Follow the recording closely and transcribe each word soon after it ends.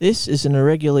This is an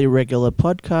irregularly regular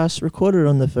podcast recorded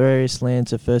on the various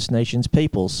lands of First Nations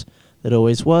peoples that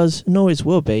always was and always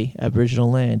will be Aboriginal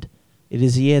land. It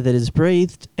is the air that is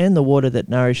breathed and the water that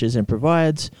nourishes and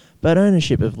provides, but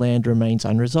ownership of land remains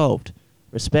unresolved.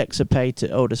 Respects are paid to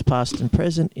elders past and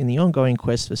present in the ongoing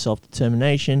quest for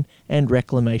self-determination and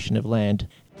reclamation of land.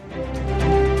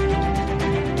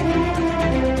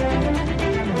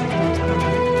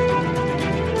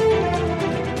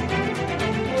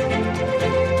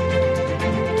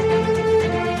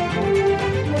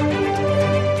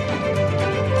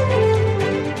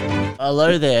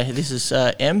 Hello there, this is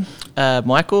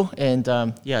Michael, and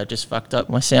I just fucked up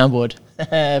my soundboard,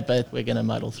 but we're going to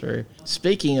muddle through.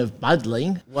 Speaking of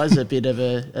muddling, was a bit of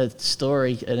a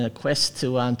story and a quest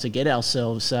to get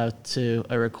ourselves to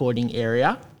a recording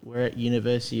area. We're at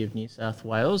University of New South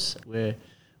Wales. We're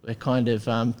kind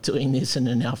of doing this in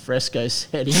an alfresco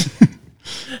setting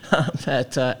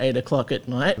at 8 o'clock at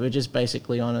night. We're just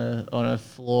basically on a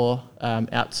floor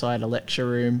outside a lecture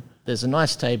room. There's a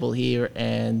nice table here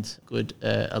and good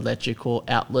electrical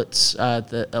outlets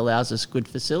that allows us good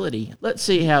facility. Let's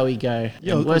see how we go.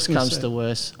 Yeah, and worst comes to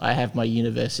worst, I have my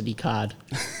university card.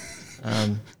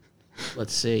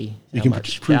 Let's see how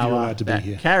much power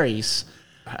that carries.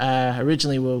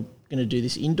 Originally we were going to do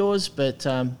this indoors, but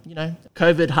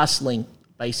COVID hustling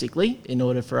basically in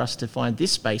order for us to find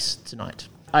this space tonight.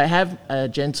 I have a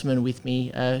gentleman with me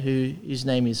whose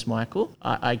name is Michael.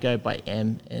 I go by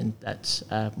M, and that's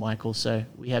Michael. So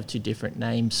we have two different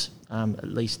names, at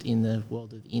least in the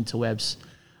world of the interwebs.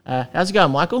 How's it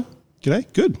going, Michael?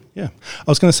 G'day. Good. Yeah. I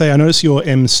was going to say, I noticed your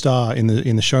M star in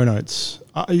the show notes.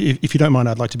 If you don't mind,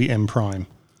 I'd like to be M prime.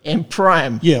 M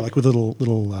prime. Yeah, like with a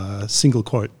little single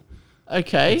quote.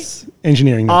 Okay. It's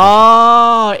engineering.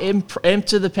 Oh, M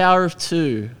to the power of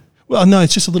 2. Well, no,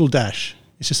 it's just a little dash.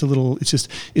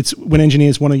 It's when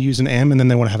engineers want to use an M and then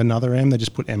they want to have another M, they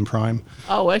just put M prime.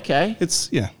 Oh, okay.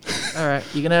 All right,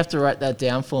 you're going to have to write that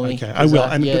down for me. Okay, I will.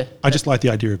 I just like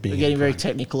the idea of being. We're getting very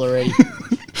technical already.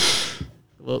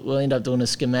 We'll end up doing a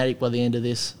schematic by the end of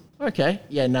this. Okay.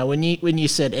 Yeah, no, when you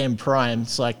said M prime,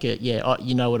 it's like, you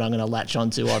know what I'm going to latch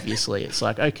onto, obviously. It's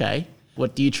like, okay,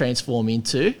 what do you transform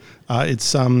into?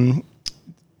 It's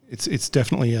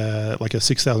definitely like a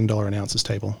 $6,000 an ounces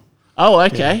table. Oh,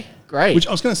 okay. Yeah. Great. Which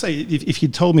I was going to say, if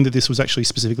you'd told me that this was actually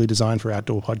specifically designed for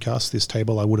outdoor podcasts, this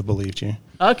table, I would have believed you.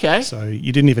 Okay. So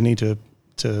you didn't even need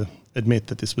to admit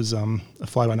that this was a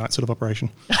fly-by-night sort of operation.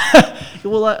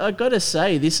 Well, I got to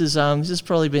say, this has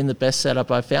probably been the best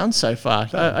setup I've found so far.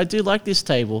 I do like this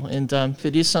table, and if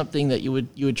it is something that you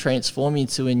would transform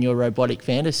into in your robotic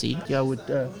fantasy, I would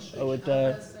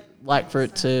like for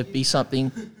it to be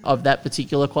something of that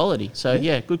particular quality. So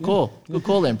good call. Good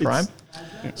call then, Prime.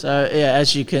 So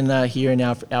as you can hear in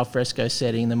our alfresco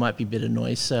setting, there might be a bit of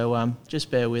noise. So just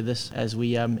bear with us as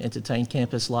we entertain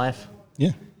campus life.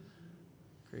 Yeah.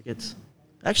 Crickets.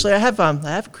 Actually, I have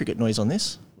a cricket noise on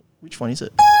this. Which one is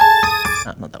it?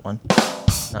 No, not that one.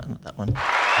 No, not that one.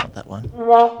 Not that one.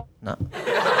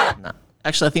 No.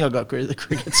 Actually, I think I got the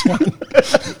crickets one.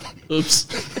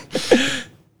 Oops.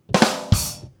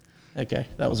 Okay,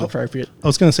 that was appropriate. I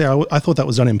was going to say, I thought that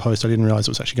was done in post. I didn't realise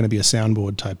it was actually going to be a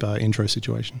soundboard type intro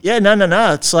situation. Yeah,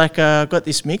 no. It's like I've got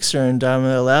this mixer and it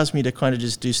allows me to kind of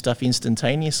just do stuff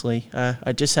instantaneously.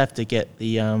 I just have to get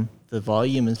the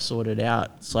volume and sort it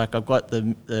out. It's like I've got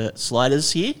the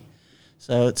sliders here.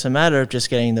 So it's a matter of just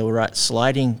getting the right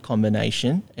sliding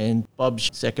combination, and Bob's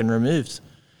second removed.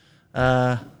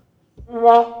 Yep.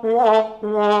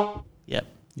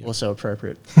 Also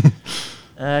appropriate.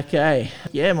 Okay.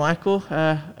 Yeah, Michael,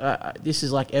 this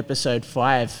is like episode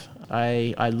 5.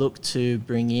 I look to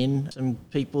bring in some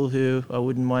people who I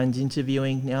wouldn't mind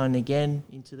interviewing now and again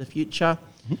into the future.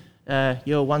 Mm-hmm.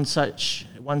 You're one such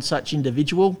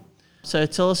individual. So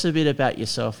tell us a bit about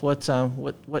yourself. What's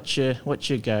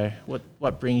your go?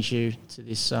 What brings you to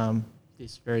this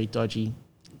very dodgy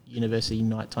university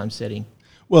nighttime setting?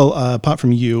 Well, apart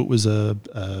from you, it was a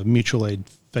mutual aid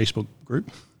Facebook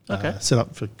group. Okay. Set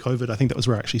up for COVID. I think that was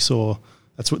where I actually saw.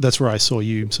 That's where I saw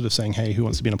you sort of saying, "Hey, who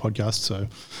wants to be in a podcast?" So,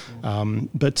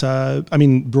 I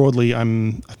mean, broadly, I've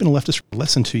been a leftist for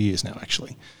less than 2 years now,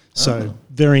 actually. So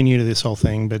very new to this whole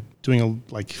thing, but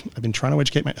I've been trying to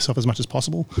educate myself as much as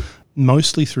possible,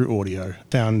 mostly through audio.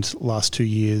 Found last 2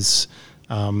 years,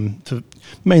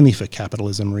 mainly for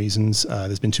capitalism reasons.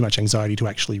 There's been too much anxiety to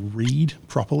actually read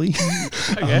properly.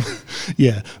 Okay.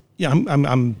 Yeah,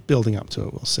 I'm building up to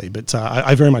it. We'll see, but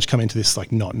I very much come into this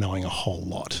like not knowing a whole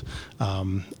lot,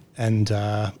 and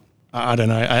I don't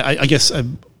know. I guess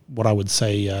what I would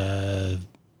say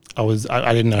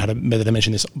I didn't know whether to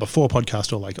mention this before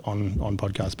podcast or like on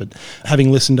podcast, but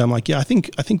having listened, I'm like, yeah, I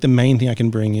think the main thing I can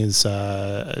bring is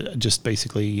just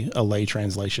basically a lay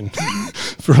translation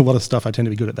for a lot of stuff. I tend to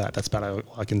be good at that. That's about all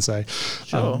I can say.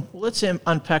 Sure. Well, let's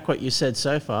unpack what you said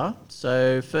so far.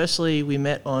 So firstly, we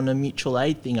met on a mutual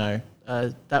aid thingo.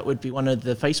 That would be one of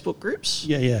the Facebook groups?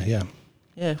 Yeah.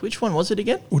 Yeah, which one was it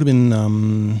again? Would have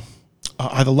been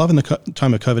either Love in the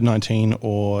Time of COVID-19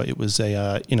 or it was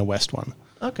a Inner West one.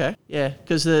 Okay, yeah,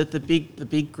 because the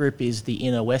big group is the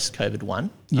Inner West COVID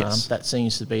one. Yes. That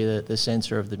seems to be the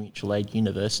centre of the mutual aid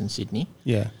universe in Sydney.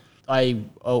 Yeah. I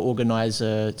organise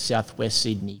a Southwest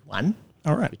Sydney one.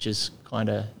 All right. Which is kind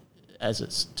of, as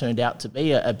it's turned out to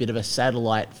be, a bit of a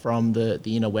satellite from the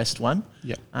Inner West one.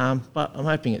 Yeah. But I'm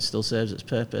hoping it still serves its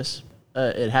purpose.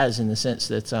 It has, in the sense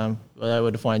that they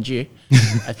were to find you.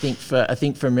 I think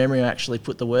from memory, I actually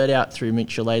put the word out through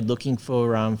mutual aid, looking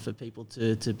for people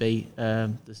to be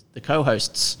the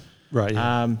co-hosts. Right.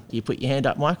 Yeah. You put your hand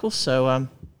up, Michael. So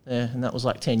and that was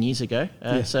like 10 years ago.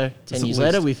 Yeah. So 10 years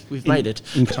later, we've made it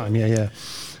in time. Yeah.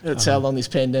 That's how long this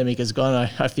pandemic has gone.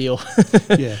 I feel.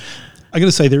 Yeah. I got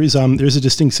to say there is a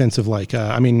distinct sense of like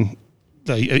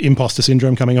the imposter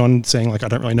syndrome coming on, saying like I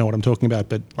don't really know what I'm talking about,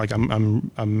 but like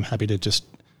I'm happy to just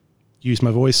use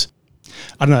my voice.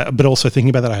 I don't know, but also thinking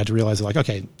about that, I had to realize like,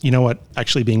 okay, you know what?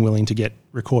 Actually, being willing to get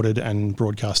recorded and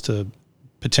broadcast to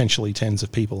potentially tens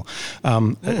of people.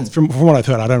 From what I've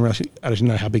heard, I don't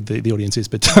know how big the audience is,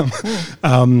 but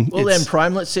well, then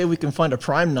Prime. Let's see if we can find a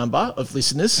Prime number of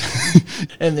listeners,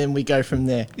 and then we go from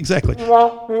there. Exactly.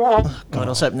 Oh, God, I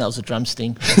was hoping that was a drum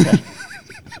sting. Okay.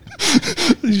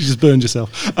 You just burned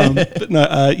yourself. But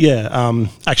no,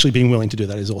 actually being willing to do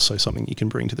that is also something you can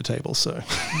bring to the table. So,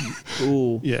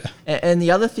 cool. Yeah. And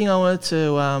the other thing I wanted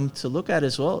to look at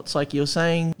as well, it's like you were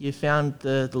saying you found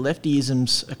the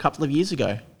leftyisms a couple of years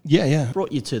ago. Yeah.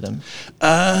 Brought you to them.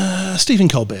 Stephen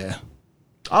Colbert.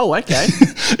 Oh, okay.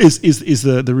 is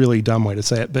the really dumb way to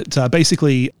say it, but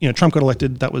basically, Trump got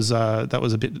elected. That was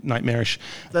a bit nightmarish.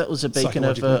 That was a beacon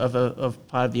of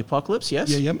part of the apocalypse. Yes.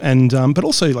 Yeah. And but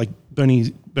also like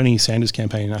Bernie Sanders'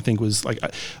 campaign, I think was like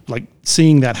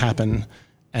seeing that happen,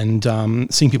 and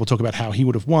seeing people talk about how he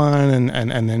would have won,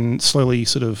 and then slowly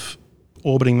sort of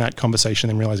orbiting that conversation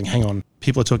and realizing, hang on,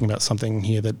 people are talking about something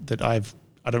here that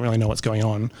I don't really know what's going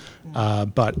on,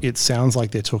 but it sounds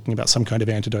like they're talking about some kind of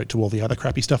antidote to all the other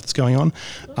crappy stuff that's going on.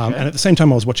 Okay. And at the same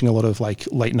time, I was watching a lot of like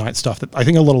late night stuff that I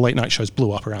think a lot of late night shows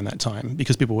blew up around that time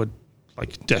because people were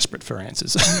like desperate for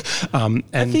answers. And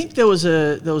I think there was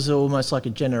almost like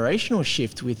a generational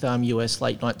shift with US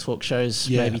late night talk shows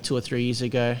maybe 2 or 3 years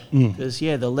ago. Because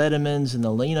the Lettermans and the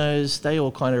Lenos, they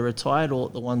all kind of retired all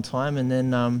at the one time, and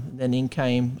then in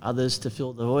came others to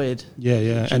fill the void.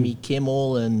 Yeah. Jimmy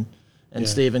Kimmel and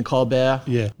Stephen Colbert.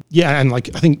 Yeah, and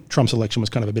like I think Trump's election was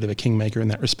kind of a bit of a kingmaker in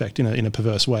that respect, in a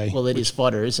perverse way. Well, it is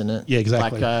fodder, isn't it? Yeah,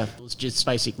 exactly. Like it was just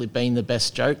basically being the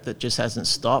best joke that just hasn't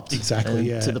stopped. Exactly.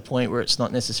 To the point where it's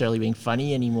not necessarily being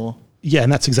funny anymore. Yeah,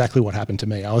 and that's exactly what happened to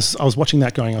me. I was watching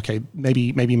that, going, okay,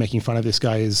 maybe making fun of this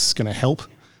guy is going to help.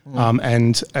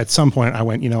 And at some point, I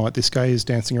went, you know what, this guy is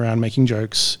dancing around making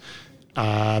jokes.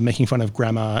 Making fun of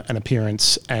grammar and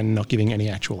appearance and not giving any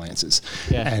actual answers.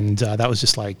 Yeah. And that was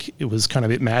just like, it was kind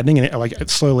of a bit maddening. And it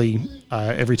slowly,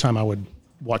 every time I would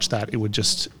watch that, it would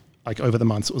just, like over the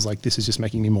months, it was like, this is just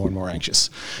making me more and more anxious.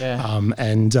 Yeah.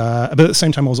 But at the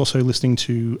same time, I was also listening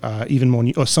to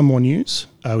Some More News,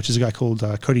 which is a guy called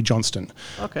Cody Johnston.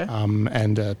 Okay.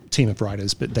 And a team of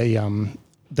writers, but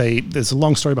there's a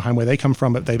long story behind where they come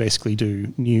from, but they basically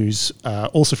do news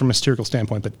also from a satirical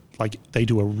standpoint, but like they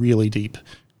do a really deep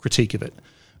critique of it.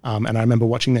 And I remember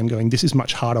watching them going, this is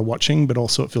much harder watching, but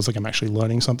also it feels like I'm actually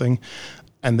learning something.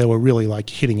 And they were really like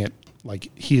hitting it,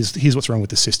 like here's what's wrong with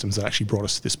the systems that actually brought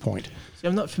us to this point. See,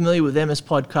 I'm not familiar with them as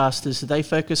podcasters. Do they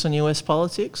focus on US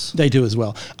politics? They do as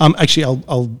well. Actually,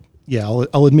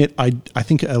 I'll admit, I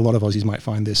think a lot of Aussies might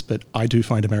find this, but I do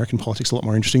find American politics a lot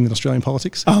more interesting than Australian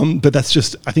politics. But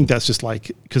I think that's just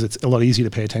like, because it's a lot easier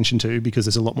to pay attention to because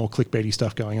there's a lot more clickbaity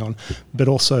stuff going on. But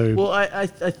also... Well, I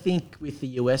think with the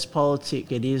US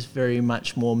politic, it is very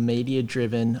much more media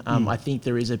driven. I think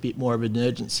there is a bit more of an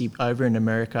urgency over in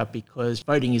America because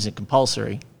voting isn't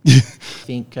compulsory. I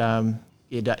think...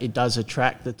 It does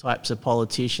attract the types of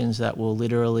politicians that will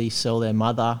literally sell their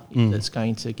mother if that's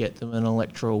going to get them an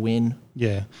electoral win.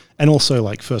 Yeah, and also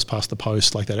like first past the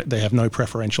post, like that they have no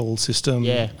preferential system.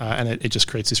 Yeah, and it just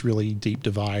creates this really deep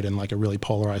divide and like a really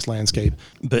polarized landscape.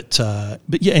 But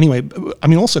yeah, anyway, I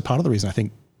mean, also part of the reason I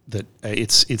think that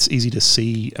it's easy to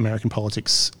see American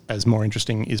politics as more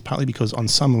interesting is partly because on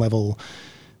some level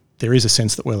there is a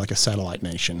sense that we're like a satellite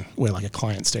nation. We're like a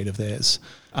client state of theirs.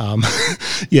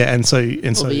 Yeah, and so the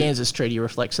ANZUS Treaty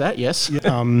reflects that, yes.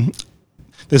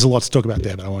 There's a lot to talk about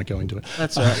there, but I won't go into it.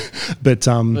 That's right. But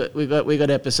we got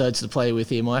episodes to play with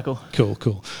here, Michael.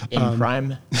 Cool. In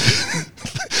Prime.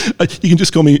 You can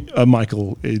just call me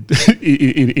Michael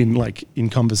in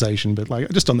conversation, but like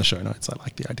just on the show notes, I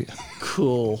like the idea.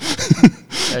 Cool.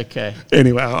 Okay.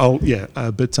 Anyway, I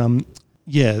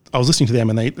was listening to them,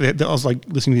 and I was like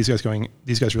listening to these guys going,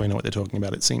 these guys really know what they're talking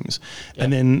about, it seems. Yeah.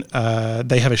 And then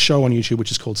they have a show on YouTube which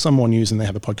is called Some More News, and they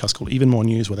have a podcast called Even More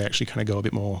News where they actually kind of go a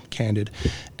bit more candid.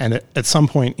 And at some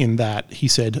point in that, he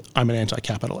said, "I'm an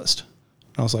anti-capitalist."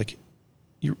 And I was like,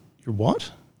 "You're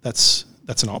what? That's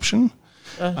an option?"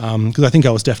 Because I think I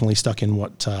was definitely stuck in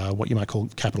what you might call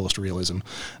capitalist realism.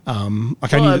 I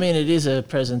mean, it is a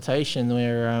presentation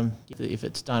where if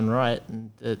it's done right, and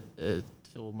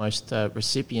for most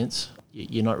recipients,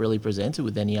 you're not really presented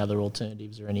with any other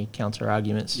alternatives or any counter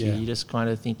arguments. Yeah. You're just kind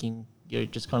of thinking, you're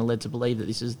just kind of led to believe that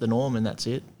this is the norm and that's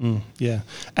it. Yeah,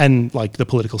 and like the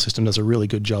political system does a really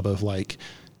good job of like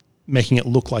making it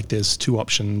look like there's two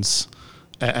options.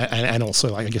 And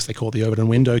also, like, I guess they call it the Overton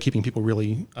window, keeping people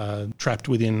really trapped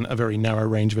within a very narrow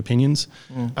range of opinions.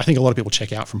 I think a lot of people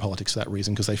check out from politics for that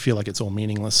reason because they feel like it's all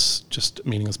meaningless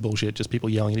bullshit, just people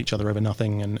yelling at each other over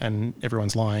nothing, and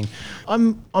everyone's lying.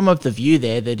 I'm of the view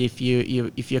there that if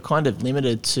you're kind of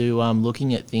limited to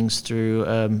looking at things through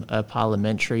a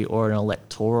parliamentary or an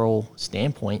electoral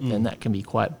standpoint, then that can be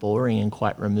quite boring and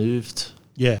quite removed.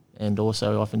 Yeah. And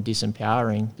also often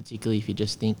disempowering, particularly if you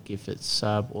just think if it's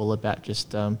all about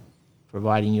just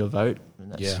providing your vote,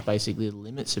 and that's basically the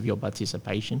limits of your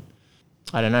participation.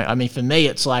 I don't know. I mean, for me,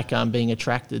 it's like being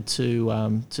attracted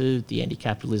to the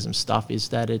anti-capitalism stuff is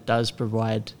that it does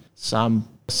provide some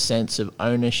sense of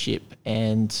ownership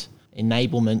and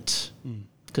enablement.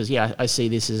 Because, I see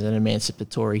this as an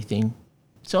emancipatory thing.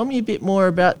 Tell me a bit more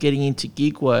about getting into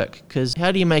gig work, because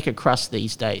how do you make a crust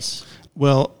these days?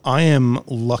 Well, I am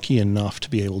lucky enough to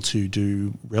be able to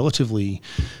do relatively,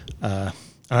 I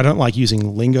don't like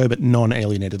using lingo, but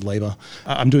non-alienated labour.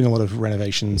 I'm doing a lot of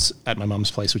renovations at my mum's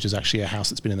place, which is actually a house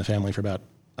that's been in the family for about,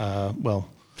 I'm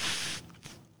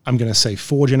going to say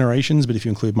 4 generations, but if you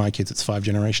include my kids, it's 5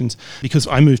 generations. Because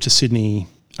I moved to Sydney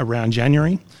around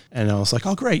January, and I was like,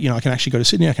 oh, great, I can actually go to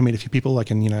Sydney, I can meet a few people, I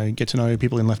can, get to know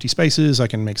people in lefty spaces, I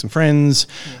can make some friends.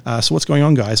 So what's going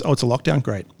on, guys? Oh, it's a lockdown?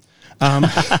 Great.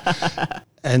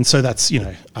 And so that's,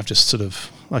 I've just sort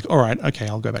of like, all right, okay,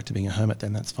 I'll go back to being a hermit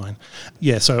then, that's fine.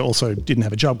 Yeah, so I also didn't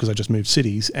have a job because I just moved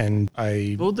cities, and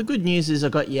Well, the good news is I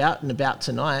got you out and about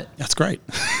tonight. That's great.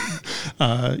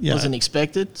 Wasn't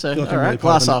expected, so all right,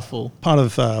 glass half full. Part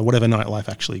of whatever nightlife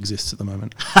actually exists at the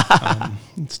moment.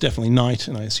 It's definitely night,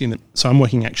 and I assume that... So I'm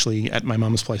working actually at my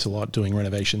mum's place a lot doing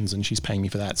renovations, and she's paying me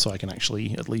for that so I can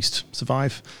actually at least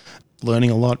survive.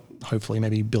 Learning a lot, hopefully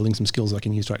maybe building some skills I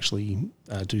can use to actually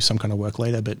do some kind of work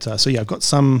later. But I've got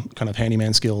some kind of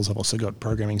handyman skills. I've also got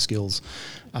programming skills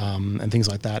and things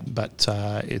like that. But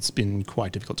it's been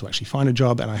quite difficult to actually find a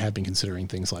job, and I have been considering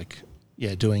things like,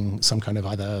 doing some kind of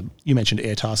either, you mentioned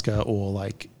Airtasker, or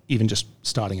like even just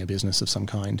starting a business of some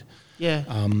kind. Yeah,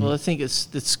 well, I think it's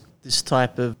this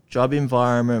type of job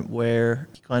environment where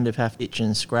you kind of have to itch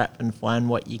and scrap and find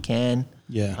what you can.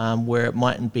 Yeah. Where it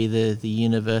mightn't be the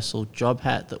universal job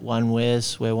hat that one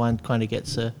wears, where one kind of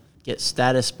gets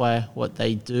status by what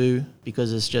they do,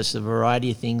 because it's just a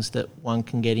variety of things that one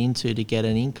can get into to get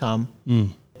an income.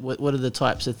 What are the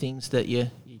types of things that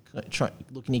you're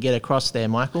looking to get across there,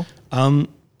 Michael?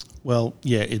 Well,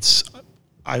 yeah, it's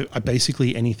I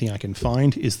basically anything I can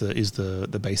find is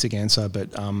the basic answer.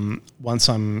 But once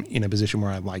I'm in a position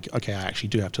where I'm like, okay, I actually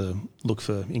do have to look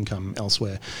for income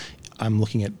elsewhere, I'm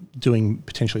looking at doing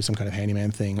potentially some kind of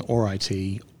handyman thing, or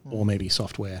IT, or maybe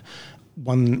software.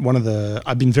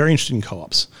 I've been very interested in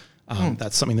co-ops.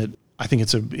 That's something that I think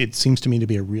it seems to me to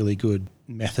be a really good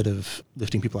method of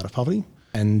lifting people out of poverty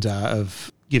and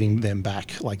of giving them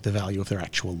back like the value of their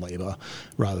actual labor,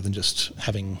 rather than just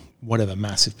having whatever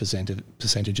massive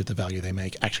percentage of the value they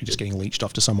make actually just getting leached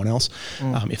off to someone else.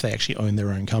 If they actually own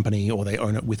their own company, or they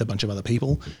own it with a bunch of other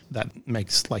people, that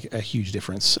makes like a huge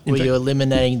difference. Well, you're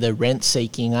eliminating the rent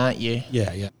seeking, aren't you?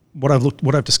 Yeah.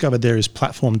 What I've discovered there is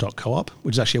platform.coop,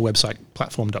 which is actually a website,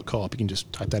 platform.coop. You can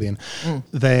just type that in.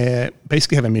 They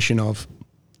basically have a mission of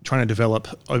trying to develop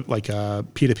like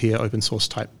peer-to-peer open source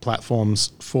type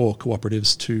platforms for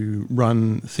cooperatives to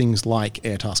run things like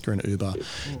Airtasker and Uber,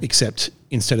 except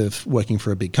instead of working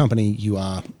for a big company, you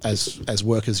are, as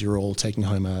workers, you're all taking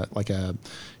home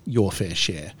your fair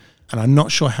share. And I'm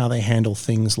not sure how they handle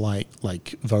things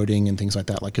like voting and things like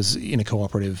that. Like, because in a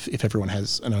cooperative, if everyone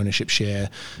has an ownership share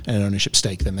and an ownership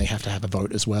stake, then they have to have a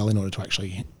vote as well in order to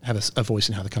actually have a voice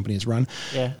in how the company is run.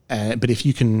 Yeah. But if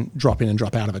you can drop in and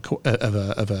drop out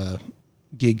of a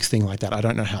gigs thing like that, I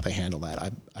don't know how they handle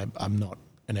that. I'm not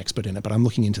an expert in it, but I'm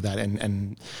looking into that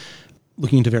and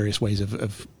looking into various ways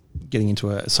of getting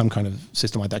into some kind of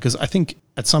system like that, because I think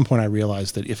at some point I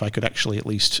realized that if I could actually at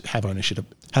least have ownership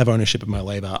of my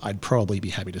labor, I'd probably be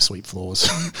happy to sweep floors.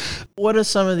 What are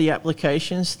some of the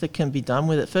applications that can be done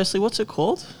with it? Firstly, what's it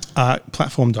called?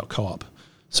 Platform.coop.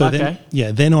 So okay.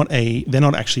 they're not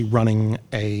actually running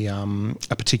a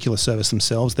particular service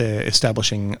themselves. They're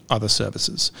establishing other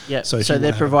services. Yeah. So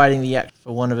they're providing the,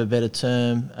 for want of a better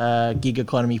term, gig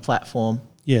economy platform.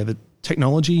 Yeah, the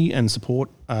technology and support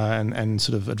and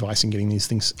sort of advice in getting these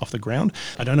things off the ground.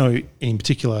 I don't know in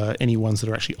particular any ones that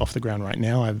are actually off the ground right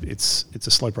now. It's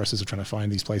a slow process of trying to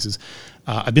find these places.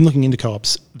 I've been looking into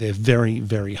co-ops. They're very,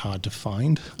 very hard to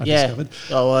find, I've discovered.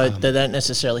 They don't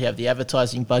necessarily have the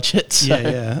advertising budget. So,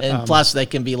 and plus they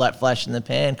can be like flash in the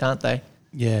pan, can't they?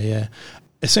 Yeah.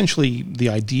 Essentially, the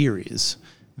idea is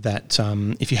that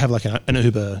if you have like an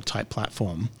Uber type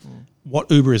platform,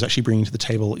 what Uber is actually bringing to the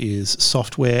table is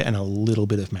software and a little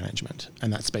bit of management,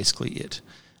 and that's basically it.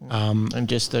 And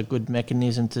just a good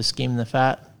mechanism to skim the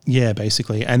fat. Yeah,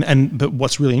 basically. But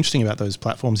what's really interesting about those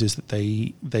platforms is that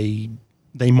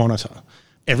they monitor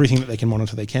everything that they can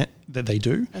monitor. They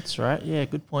do. That's right. Yeah,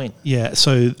 good point. Yeah.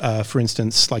 So, for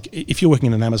instance, like if you're working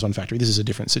in an Amazon factory, this is a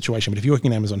different situation. But if you're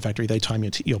working in an Amazon factory, they time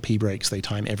your P breaks, they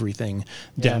time everything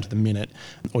down to the minute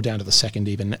or down to the second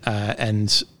even,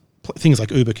 and things like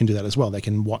Uber can do that as well. They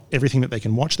can everything that they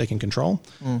can watch, they can control.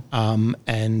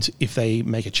 And if they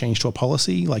make a change to a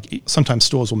policy, like sometimes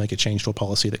stores will make a change to a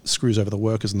policy that screws over the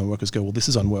workers, and the workers go, well, this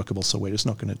is unworkable, so we're just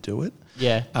not going to do it.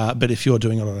 Yeah. But if you're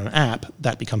doing it on an app,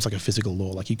 that becomes like a physical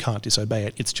law. Like you can't disobey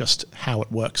it. It's just how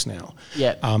it works now.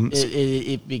 Yeah.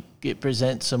 It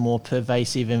presents a more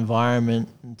pervasive environment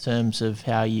in terms of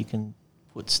how you can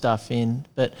put stuff in,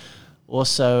 but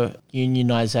also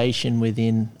unionization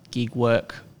within gig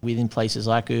work within places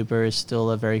like Uber is still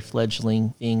a very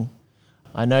fledgling thing.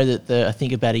 I know that I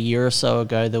think about a year or so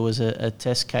ago there was a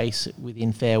test case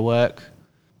within Fair Work.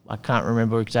 I can't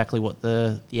remember exactly what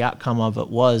the outcome of it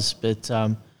was, but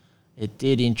it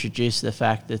did introduce the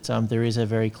fact that there is a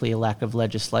very clear lack of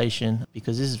legislation,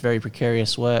 because this is very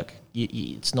precarious work.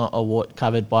 It's not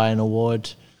covered by an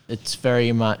award. It's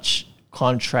very much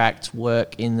contract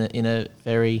work in a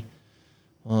very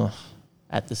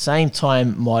at the same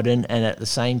time modern and at the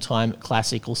same time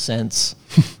classical sense.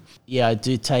 Yeah, I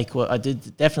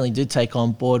definitely do take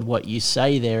on board what you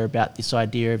say there about this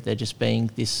idea of there just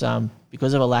being this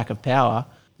because of a lack of power,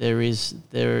 there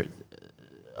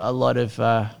a lot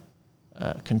of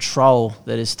control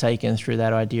that is taken through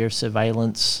that idea of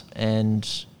surveillance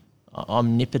and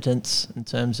omnipotence in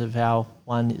terms of how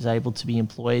one is able to be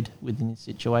employed within this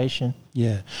situation.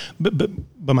 Yeah, but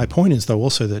my point is though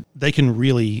also that they can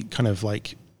really kind of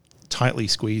like tightly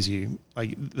squeeze you,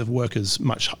 like the workers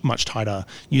much tighter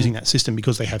using that system,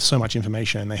 because they have so much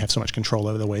information and they have so much control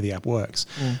over the way the app works.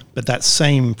 But that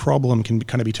same problem can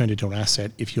kind of be turned into an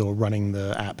asset if you're running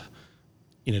the app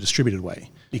in a distributed way,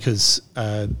 because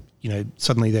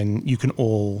suddenly then you can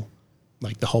all,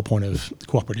 like the whole point of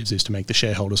cooperatives is to make the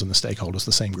shareholders and the stakeholders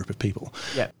the same group of people.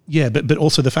 Yeah, but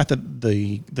also the fact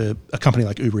that a company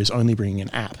like Uber is only bringing an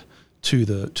app to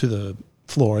the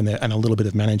floor and a little bit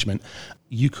of management,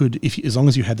 you could, as long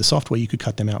as you had the software, you could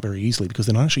cut them out very easily, because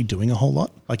they're not actually doing a whole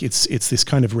lot. Like it's this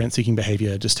kind of rent-seeking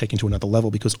behavior just taken to another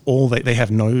level, because they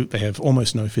have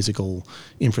almost no physical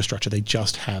infrastructure. They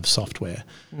just have software,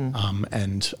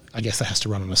 and I guess that has to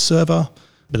run on a server.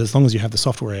 But as long as you have the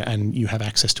software and you have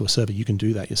access to a server, you can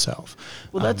do that yourself.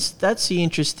 Well, that's the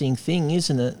interesting thing,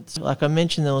 isn't it? Like I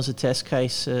mentioned, there was a test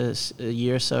case a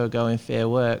year or so ago in Fair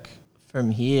Work.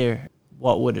 From here,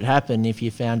 what would happen if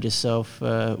you found yourself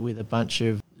with a bunch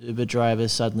of Uber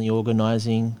drivers suddenly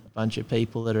organising, a bunch of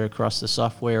people that are across the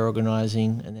software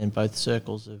organising, and then both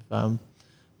circles of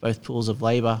both pools of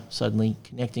labour suddenly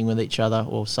connecting with each other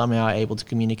or somehow able to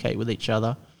communicate with each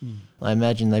other? I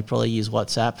imagine they probably use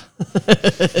WhatsApp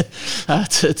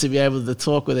to be able to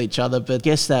talk with each other. But I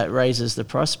guess that raises the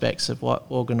prospects of what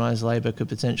organised labour could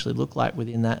potentially look like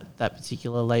within that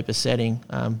particular labour setting,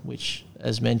 which,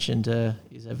 as mentioned,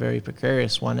 is a very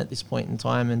precarious one at this point in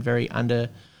time and very under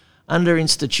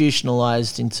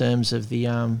institutionalised in terms of the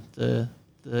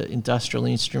industrial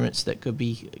instruments that could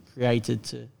be created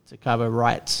to cover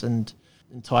rights and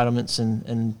entitlements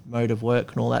and mode of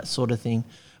work and all that sort of thing.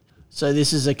 So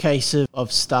this is a case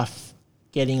of stuff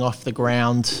getting off the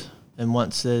ground And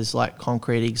once there's like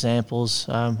concrete examples,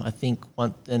 I think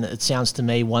and it sounds to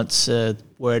me once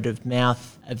word of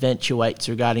mouth eventuates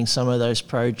regarding some of those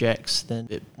projects, then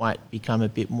it might become a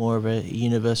bit more of a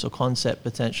universal concept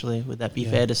potentially. Would that be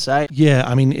fair to say? Yeah,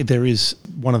 I mean, there is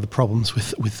one of the problems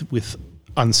with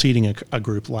unseating a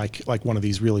group like one of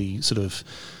these really sort of,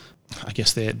 I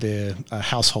guess they're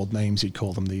household names you'd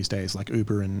call them these days, like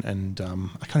Uber and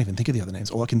I can't even think of the other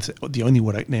names. The only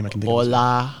name I can think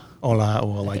of Ola,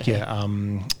 or like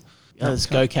let's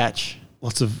Go Catch.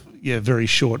 Lots of very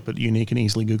short but unique and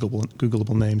easily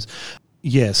Googleable names.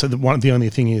 Yeah, so the only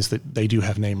thing is that they do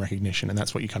have name recognition, and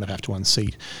that's what you kind of have to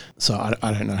unseat. So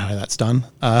I don't know how that's done.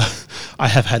 I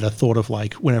have had a thought of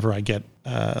like whenever I get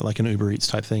like an Uber Eats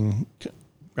type thing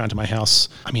around to my house.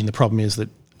 I mean, the problem is that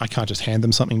I can't just hand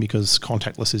them something because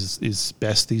contactless is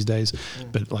best these days.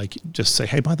 But like just say,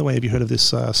 hey, by the way, have you heard of this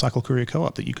cycle courier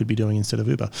co-op that you could be doing instead of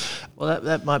Uber? Well,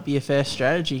 that might be a fair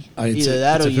strategy. Either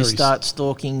that or you start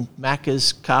stalking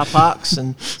Macca's car parks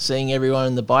and seeing everyone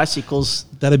in the bicycles.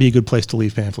 That'd be a good place to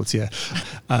leave pamphlets, yeah.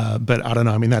 But I don't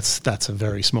know. I mean, that's a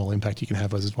very small impact you can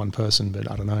have as one person, but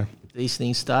I don't know. These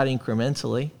things start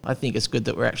incrementally. I think it's good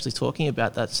that we're actually talking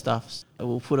about that stuff.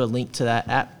 We'll put a link to that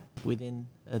app within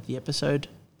the episode.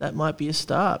 That might be a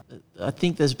start. I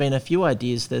think there's been a few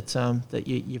ideas that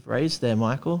you've raised there,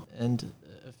 Michael, and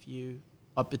a few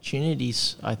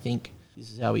opportunities. I think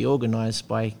this is how we organise,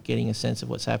 by getting a sense of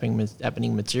what's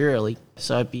happening materially.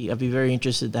 So I'd be very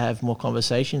interested to have more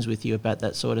conversations with you about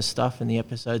that sort of stuff in the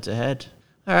episodes ahead.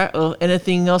 All right. Well,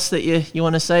 anything else that you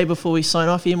want to say before we sign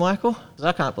off here, Michael? Because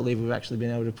I can't believe we've actually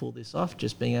been able to pull this off.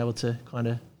 Just being able to kind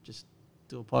of just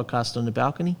do a podcast on the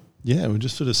balcony. Yeah, we're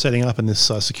just sort of setting up, and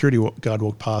this security guard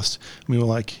walked past, and we were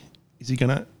like, is he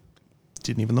gonna?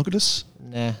 Didn't even look at us.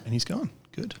 Nah. And he's gone.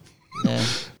 Good. Nah.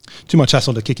 Too much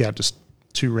hassle to kick out just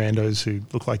two randos who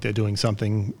look like they're doing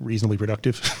something reasonably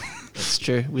productive. That's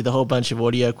true. With a whole bunch of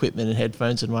audio equipment and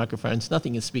headphones and microphones.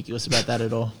 Nothing conspicuous about that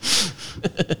at all.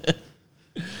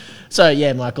 So,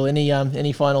 yeah, Michael,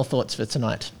 any final thoughts for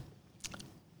tonight?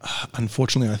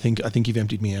 Unfortunately, I think you've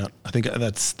emptied me out. I think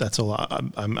that's all.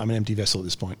 I'm an empty vessel at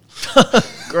this point.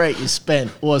 Great, you're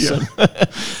spent. Awesome. Yeah.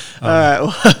 All right.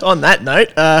 Well, on that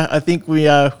note, I think we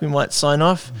might sign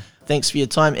off. Thanks for your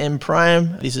time, M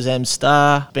Prime. This is M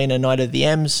Star. Been a night of the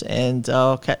M's, and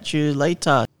I'll catch you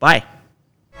later. Bye.